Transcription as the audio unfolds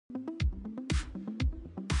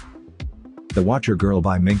The Watcher Girl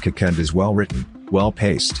by Minka is well written, well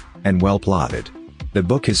paced, and well plotted. The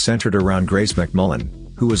book is centered around Grace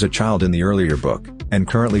McMullen, who was a child in the earlier book, and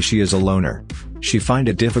currently she is a loner. She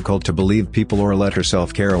finds it difficult to believe people or let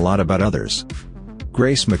herself care a lot about others.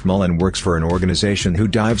 Grace McMullen works for an organization who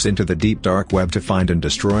dives into the deep dark web to find and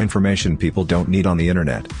destroy information people don't need on the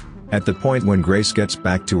internet. At the point when Grace gets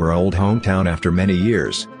back to her old hometown after many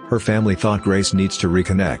years, her family thought Grace needs to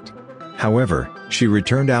reconnect. However, she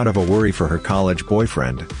returned out of a worry for her college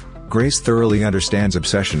boyfriend. Grace thoroughly understands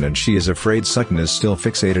obsession and she is afraid Sutton is still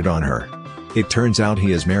fixated on her. It turns out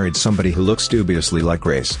he has married somebody who looks dubiously like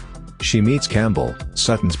Grace. She meets Campbell,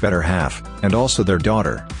 Sutton's better half, and also their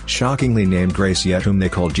daughter, shockingly named Grace yet whom they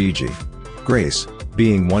call Gigi. Grace,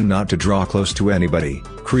 being one not to draw close to anybody,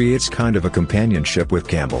 creates kind of a companionship with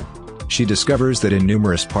Campbell. She discovers that in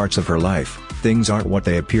numerous parts of her life, things aren't what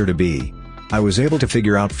they appear to be. I was able to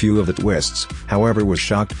figure out few of the twists, however was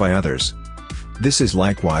shocked by others. This is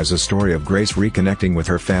likewise a story of Grace reconnecting with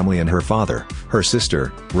her family and her father, her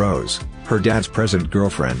sister, Rose, her dad's present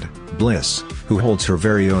girlfriend, Bliss, who holds her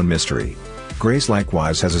very own mystery. Grace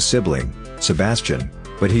likewise has a sibling, Sebastian,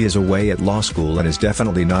 but he is away at law school and is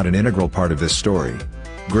definitely not an integral part of this story.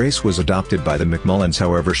 Grace was adopted by the McMullens,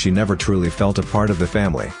 however she never truly felt a part of the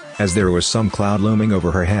family, as there was some cloud looming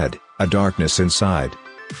over her head, a darkness inside.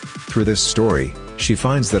 Through this story, she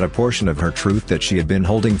finds that a portion of her truth that she had been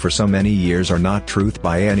holding for so many years are not truth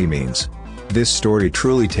by any means. This story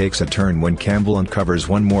truly takes a turn when Campbell uncovers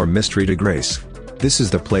one more mystery to Grace. This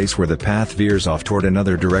is the place where the path veers off toward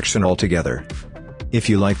another direction altogether. If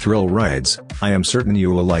you like thrill rides, I am certain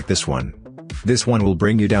you will like this one. This one will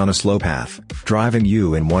bring you down a slow path, driving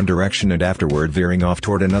you in one direction and afterward veering off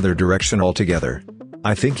toward another direction altogether.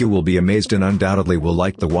 I think you will be amazed and undoubtedly will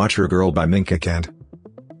like The Watcher Girl by Minka.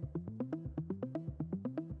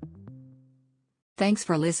 Thanks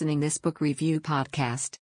for listening this book review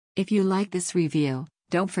podcast. If you like this review,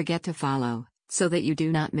 don't forget to follow, so that you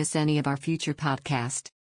do not miss any of our future podcast.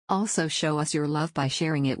 Also show us your love by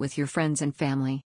sharing it with your friends and family.